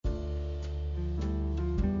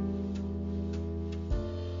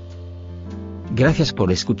Gracias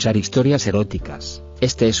por escuchar Historias Eróticas.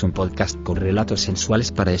 Este es un podcast con relatos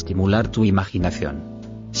sensuales para estimular tu imaginación.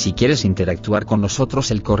 Si quieres interactuar con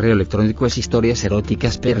nosotros, el correo electrónico es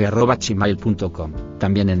historiaseroticaspr@gmail.com.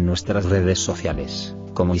 También en nuestras redes sociales,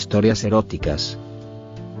 como Historias Eróticas.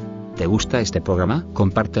 ¿Te gusta este programa?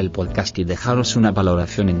 Comparte el podcast y déjanos una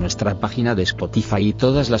valoración en nuestra página de Spotify y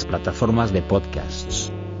todas las plataformas de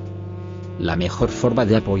podcasts. La mejor forma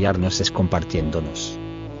de apoyarnos es compartiéndonos.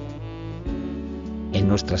 En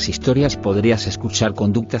nuestras historias podrías escuchar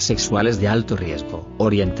conductas sexuales de alto riesgo.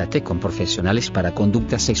 Oriéntate con profesionales para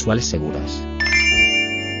conductas sexuales seguras.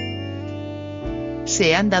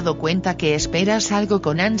 ¿Se han dado cuenta que esperas algo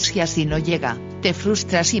con ansias y no llega? Te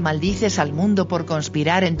frustras y maldices al mundo por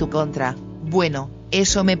conspirar en tu contra. Bueno,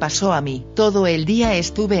 eso me pasó a mí. Todo el día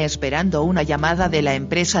estuve esperando una llamada de la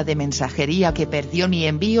empresa de mensajería que perdió mi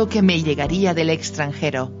envío que me llegaría del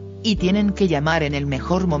extranjero. ¿Y tienen que llamar en el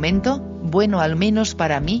mejor momento? Bueno, al menos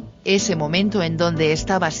para mí, ese momento en donde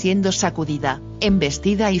estaba siendo sacudida,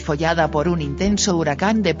 embestida y follada por un intenso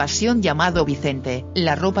huracán de pasión llamado Vicente,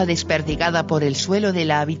 la ropa desperdigada por el suelo de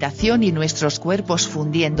la habitación y nuestros cuerpos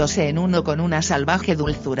fundiéndose en uno con una salvaje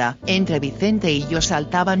dulzura. Entre Vicente y yo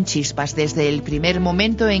saltaban chispas desde el primer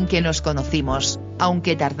momento en que nos conocimos,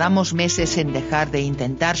 aunque tardamos meses en dejar de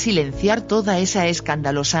intentar silenciar toda esa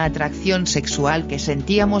escandalosa atracción sexual que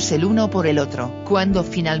sentíamos el uno por el otro. Cuando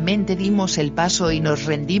finalmente dimos el paso y nos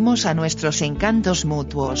rendimos a nuestros encantos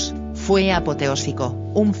mutuos, fue apoteósico,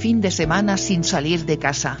 un fin de semana sin salir de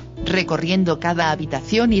casa, recorriendo cada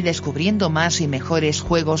habitación y descubriendo más y mejores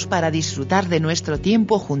juegos para disfrutar de nuestro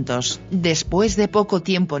tiempo juntos. Después de poco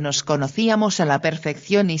tiempo nos conocíamos a la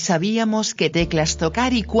perfección y sabíamos qué teclas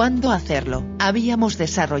tocar y cuándo hacerlo. Habíamos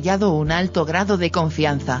desarrollado un alto grado de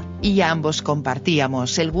confianza, y ambos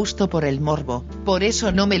compartíamos el gusto por el morbo, por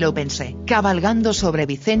eso no me lo pensé. Cabalgando sobre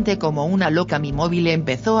Vicente como una loca, mi móvil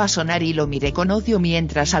empezó a sonar y lo miré con odio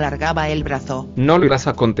mientras alargaba el brazo. ¿No le vas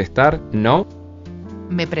a contestar, no?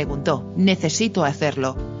 Me preguntó. Necesito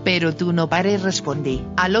hacerlo, pero tú no pares, respondí.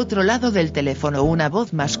 Al otro lado del teléfono una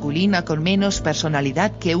voz masculina con menos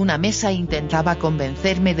personalidad que una mesa intentaba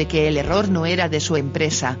convencerme de que el error no era de su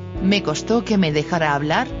empresa. Me costó que me dejara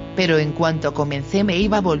hablar, pero en cuanto comencé me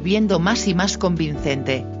iba volviendo más y más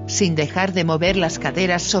convincente, sin dejar de mover las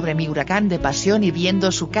caderas sobre mi huracán de pasión y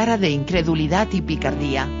viendo su cara de incredulidad y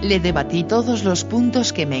picardía. Le debatí todos los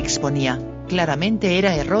puntos que me exponía. Claramente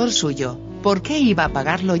era error suyo. ¿Por qué iba a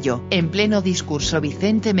pagarlo yo? En pleno discurso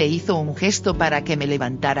Vicente me hizo un gesto para que me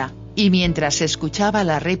levantara, y mientras escuchaba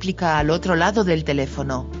la réplica al otro lado del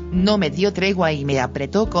teléfono, no me dio tregua y me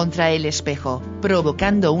apretó contra el espejo,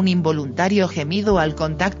 provocando un involuntario gemido al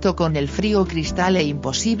contacto con el frío cristal e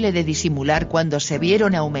imposible de disimular cuando se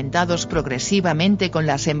vieron aumentados progresivamente con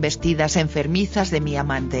las embestidas enfermizas de mi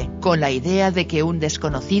amante, con la idea de que un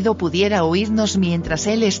desconocido pudiera oírnos mientras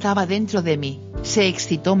él estaba dentro de mí. Se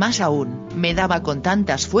excitó más aún, me daba con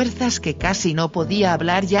tantas fuerzas que casi no podía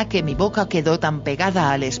hablar ya que mi boca quedó tan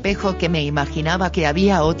pegada al espejo que me imaginaba que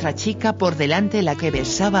había otra chica por delante la que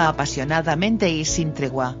besaba apasionadamente y sin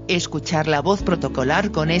tregua. Escuchar la voz protocolar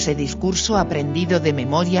con ese discurso aprendido de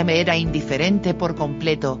memoria me era indiferente por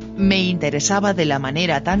completo, me interesaba de la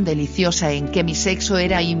manera tan deliciosa en que mi sexo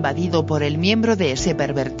era invadido por el miembro de ese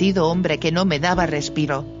pervertido hombre que no me daba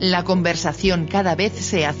respiro. La conversación cada vez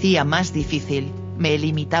se hacía más difícil. Me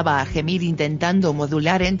limitaba a gemir intentando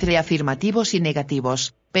modular entre afirmativos y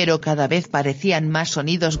negativos, pero cada vez parecían más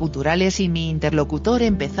sonidos guturales y mi interlocutor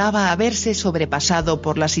empezaba a verse sobrepasado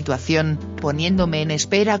por la situación, poniéndome en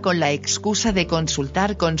espera con la excusa de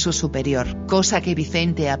consultar con su superior, cosa que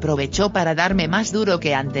Vicente aprovechó para darme más duro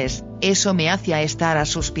que antes. Eso me hacía estar a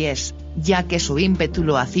sus pies, ya que su ímpetu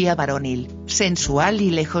lo hacía varonil, sensual y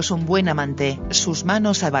lejos un buen amante. Sus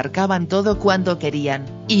manos abarcaban todo cuando querían,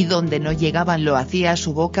 y donde no llegaban lo hacía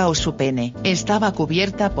su boca o su pene. Estaba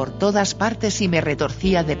cubierta por todas partes y me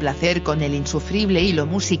retorcía de placer con el insufrible hilo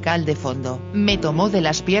musical de fondo. Me tomó de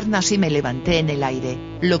las piernas y me levanté en el aire,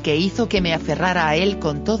 lo que hizo que me aferrara a él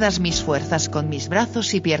con todas mis fuerzas con mis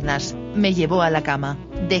brazos y piernas. Me llevó a la cama,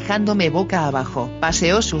 dejándome boca abajo.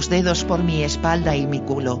 Paseó sus dedos por mi espalda y mi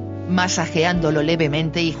culo, masajeándolo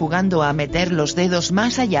levemente y jugando a meter los dedos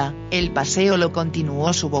más allá. El paseo lo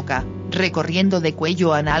continuó su boca, recorriendo de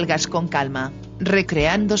cuello a nalgas con calma,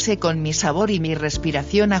 recreándose con mi sabor y mi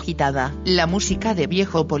respiración agitada. La música de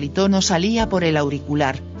viejo politono salía por el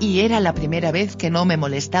auricular, y era la primera vez que no me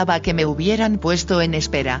molestaba que me hubieran puesto en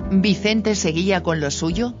espera. Vicente seguía con lo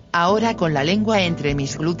suyo, ahora con la lengua entre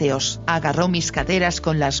mis glúteos. Agarró mis caderas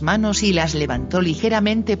con las manos y las levantó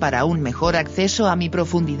ligeramente para un mejor acceso a mi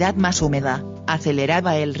profundidad más húmeda.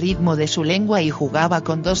 aceleraba el ritmo de su lengua y jugaba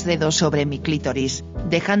con 2 dedos sobre mi clítoris,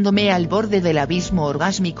 dejándome al borde del abismo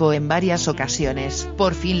orgásmico en varias ocasiones.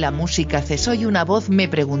 Por fin la música cesó y una voz me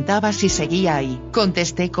preguntaba si seguía ahí.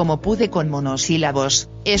 Contesté como pude con monosílabos.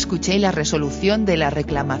 Escuché la resolución de la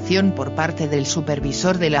reclamación por parte del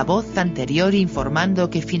supervisor de la voz anterior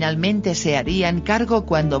informando que finalmente se harían cargo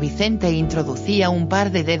cuando Vicente introducía un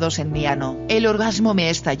par de dedos en mi ano. El orgasmo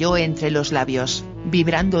me estalló entre los labios,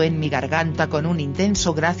 vibrando en mi garganta con un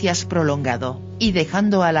intenso gracias prolongado, y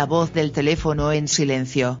dejando a la voz del teléfono en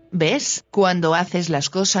silencio. ¿Ves? Cuando haces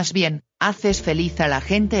las cosas bien, haces feliz a la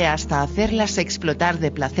gente hasta hacerlas explotar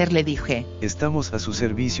de placer, le dije. Estamos a su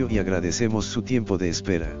servicio y agradecemos su tiempo de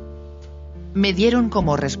espera. Me dieron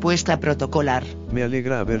como respuesta protocolar. Me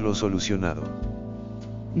alegra haberlo solucionado.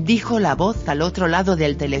 Dijo la voz al otro lado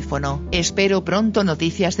del teléfono. Espero pronto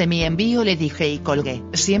noticias de mi envío, le dije y colgué.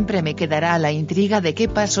 Siempre me quedará la intriga de qué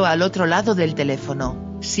pasó al otro lado del teléfono.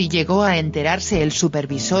 Si llegó a enterarse el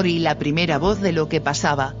supervisor y la primera voz de lo que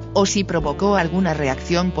pasaba, o si provocó alguna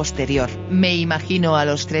reacción posterior. Me imagino a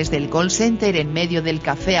los 3 del call center en medio del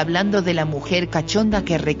café hablando de la mujer cachonda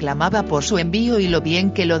que reclamaba por su envío y lo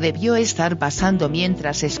bien que lo debió estar pasando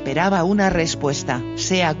mientras esperaba una respuesta.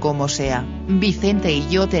 Sea como sea, Vicente y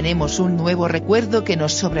yo tenemos un nuevo recuerdo que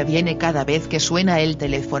nos sobreviene cada vez que suena el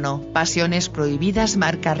teléfono. Pasiones prohibidas,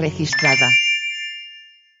 marca registrada.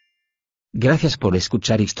 Gracias por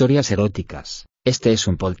escuchar Historias Eróticas. Este es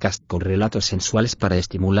un podcast con relatos sensuales para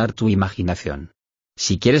estimular tu imaginación.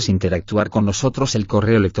 Si quieres interactuar con nosotros, el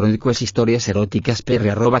correo electrónico es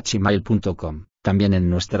historiaseroticaspr@gmail.com, también en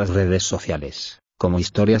nuestras redes sociales, como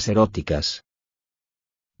Historias Eróticas.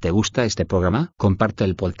 ¿Te gusta este programa? Comparte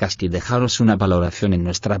el podcast y dejaros una valoración en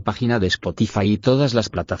nuestra página de Spotify y todas las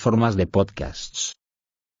plataformas de podcasts.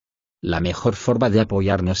 La mejor forma de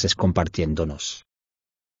apoyarnos es compartiéndonos.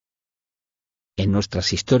 En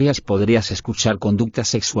nuestras historias podrías escuchar conductas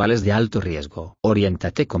sexuales de alto riesgo.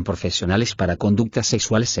 Oriéntate con profesionales para conductas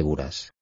sexuales seguras.